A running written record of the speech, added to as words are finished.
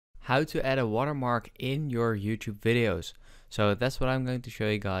how to add a watermark in your YouTube videos. So that's what I'm going to show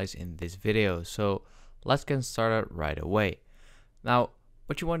you guys in this video. So let's get started right away. Now,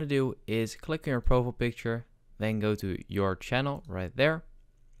 what you want to do is click on your profile picture, then go to your channel right there.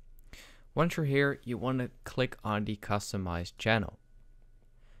 Once you're here, you want to click on the customize channel.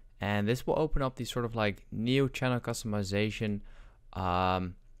 And this will open up the sort of like new channel customization,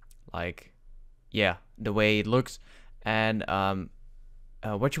 the way it looks. And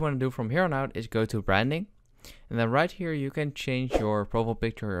what you want to do from here on out is go to branding. And then right here, you can change your profile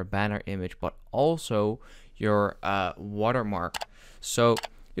picture, your banner image, but also your watermark. So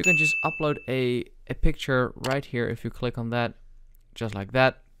you can just upload a picture right here if you click on that, just like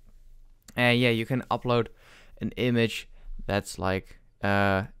that. And yeah, you can upload an image that's like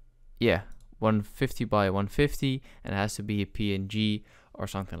 150 by 150, and it has to be a PNG or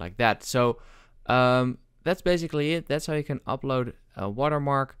something like that. So that's basically it. That's how you can upload a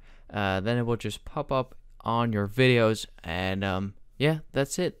watermark. Then it will just pop up on your videos, and yeah,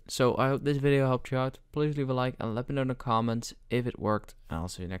 that's it. So I hope this video helped you out. Please leave a like and let me know in the comments if it worked, and I'll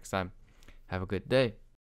see you next time. Have a good day.